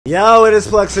Yo, it is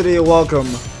Plexity and welcome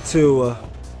to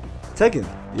Tekken.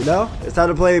 You know, it's time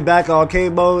to play back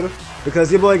arcade mode because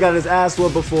your boy got his ass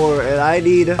whooped before, and I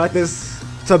need practice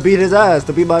to beat his ass,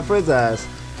 to beat my friend's ass.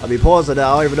 I mean, pause on that.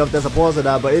 I don't even know if that's a pause or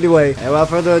not, but anyway, and without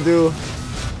further ado,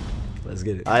 let's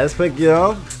get it. Alright, let's pick, you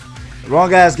know,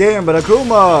 wrong ass game, but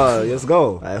Akuma. Let's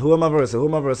go. Alright, who am I versing? Who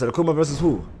am I versing? Akuma versus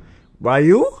who?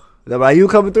 Ryu? Is that Ryu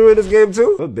coming through in this game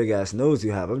too? What big ass nose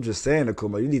you have? I'm just saying,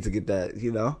 Akuma, you need to get that,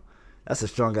 you know. That's a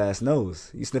strong ass nose.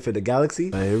 You sniffing the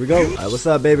galaxy? Alright, here we go. Alright, what's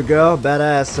up, baby girl?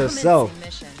 Badass herself.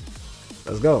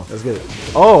 Let's go. Let's get it.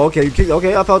 Oh, okay. You kicked.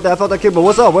 Okay, I felt that. I felt that kick. But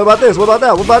what's up? What about this? What about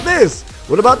that? What about this?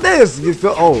 What about this? You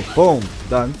feel? Oh, boom,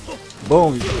 done.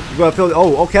 Boom. You gonna feel?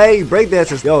 Oh, okay. Break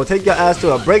dances. Yo, take your ass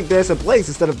to a break dancing place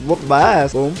instead of whooping my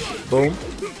ass. Boom, boom,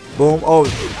 boom.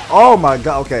 Oh my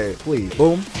God. Okay, please.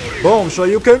 Boom, boom. Sure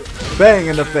you can. Bang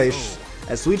in the face.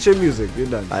 And sweet chin music. You're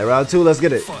done. All right, round two. Let's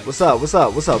get it. What's up? What's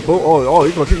up? What's up? Boom. Oh,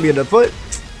 you gonna kick me in the foot?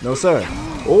 No, sir.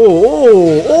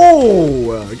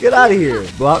 Oh, get out of here.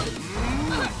 Block.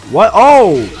 What?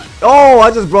 Oh,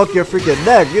 I just broke your freaking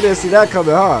neck. You didn't see that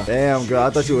coming, huh? Damn, girl.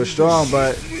 I thought you were strong,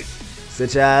 but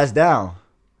sit your ass down.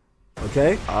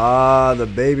 Okay? Ah, the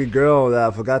baby girl that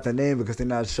I forgot the name because they're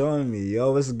not showing me.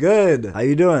 Yo, what's good? How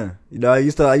you doing? You know, I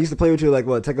used to play with you like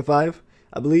what, Tekken 5,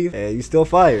 I believe. Hey, you still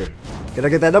fire. Can I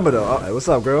get that number though? Oh, hey, what's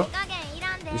up, girl?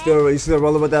 You still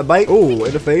rolling with that bite? Ooh,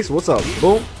 in the face. What's up?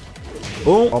 Boom.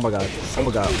 Boom. Oh my God. Oh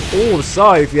my God. Oh, I'm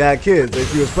sorry if you had kids,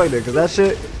 if you was pregnant, because that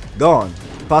shit gone.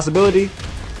 Possibility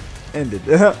ended.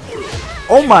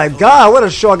 Oh my God, what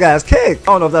a short ass kick. I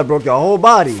don't know if that broke your whole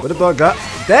body. What the fuck?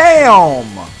 Damn.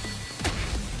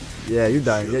 Yeah, you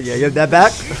done. Yeah, that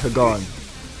back gone.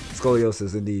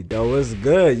 Scoliosis indeed. Yo, what's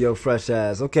good, yo fresh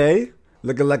ass? Okay,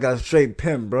 looking like a straight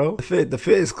pimp, bro. The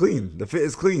fit is clean. The fit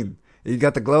is clean. You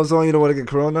got the gloves on. You don't want to get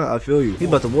corona. I feel you. He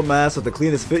about to whoop my ass with the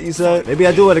cleanest fit. You said maybe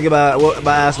I do want to get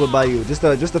my ass whooped by you, just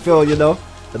to feel, you know,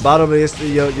 the bottom of your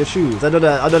shoes. I know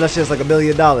that shit's like $1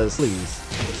 million. Please,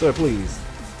 sir, please.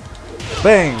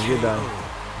 Bang, you're done.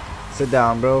 Sit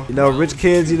down, bro. You know, rich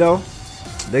kids, you know,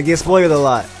 they get spoiled a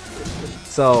lot.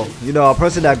 So, you know, a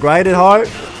person that grinded hard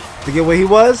to get where he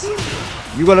was,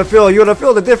 you're gonna feel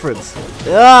the difference.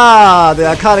 Ah, the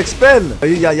iconic spin.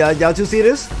 Y'all two see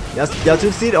this? Y'all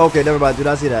two see it? Okay, never mind. Do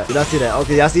not see that. Do not see that.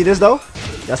 Okay, y'all see this though?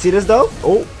 Y'all see this though?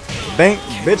 Oh, bang,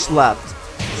 bitch slapped.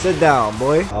 Sit down,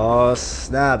 boy. Oh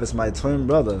snap! It's my twin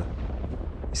brother.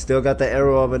 You still got the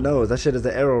arrow of a nose. That shit is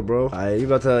the arrow, bro. Alright, you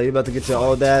about to get your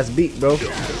old ass beat, bro.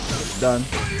 Done.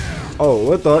 Oh,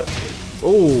 what the?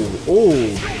 Oh.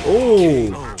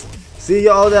 See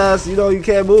your old ass. You know you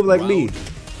can't move like me.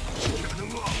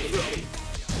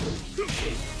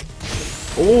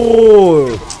 Oh,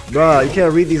 bruh, you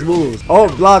can't read these moves. Oh,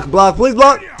 block, please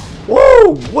block.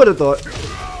 Woo! What a thought.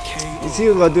 You see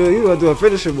what I'm gonna do? You gonna do a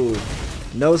finisher move?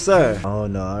 No, sir. Oh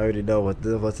no, I already know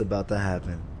what's about to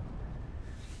happen.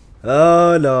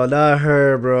 Oh no, not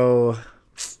her, bro.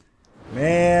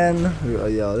 Man,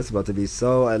 yo, this is about to be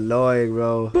so annoying,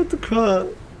 bro. I'm about to cry.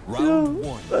 Yo, I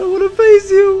don't want to face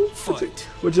you.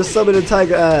 With your summoning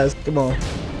tiger ass. Come on.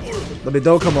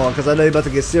 Don't come on, because I know you're about to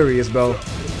get serious, bro.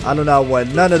 I do not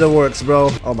want none of the works, bro.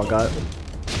 Oh my God.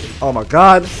 Oh my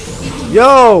God.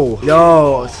 Yo.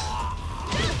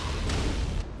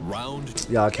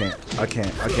 Yeah, I can't.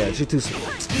 She too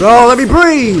small. Bro, let me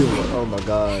breathe. Oh my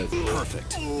God.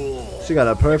 Perfect. She got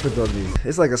a perfect on me.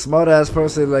 It's like a smart ass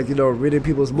person, like, you know, reading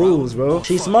people's moves, bro.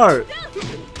 She's smart.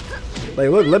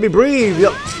 Like, look, let me breathe.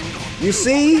 Yo. You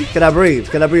see? Can I breathe?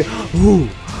 Ooh.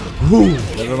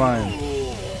 Never mind.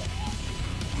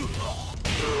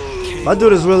 My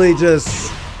dude is really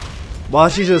just, well,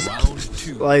 she just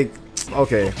like,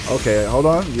 okay, hold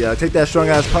on. Yeah, take that strong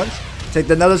ass punch. Take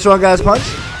another strong ass punch.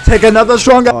 Take another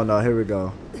strong ass. Oh no, here we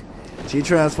go. She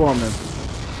transforming.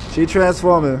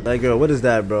 Like, girl, what is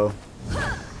that, bro?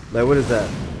 Like, what is that?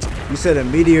 You said in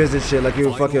meteors and shit like you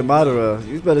were fucking Madara.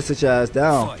 You better sit your ass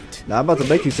down. Now I'm about to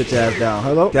make you sit your ass down.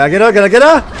 Hello? Can I get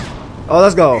her? Oh,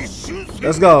 let's go.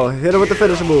 Hit her with the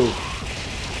finisher move.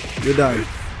 You're done.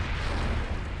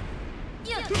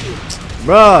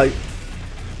 Bro,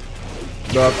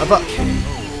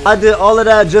 I did all of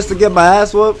that just to get my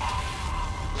ass whooped.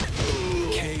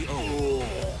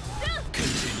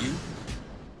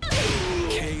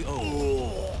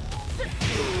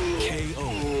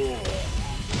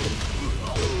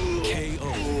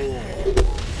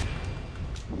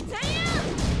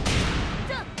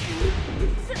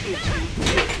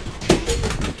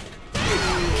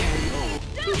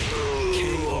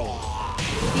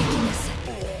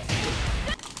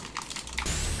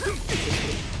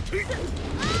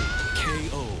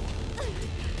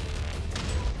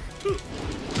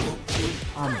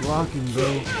 blocking,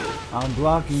 bro. I'm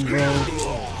blocking, bro.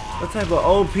 What type of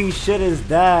OP shit is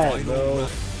that, bro?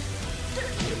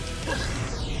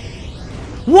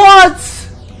 What?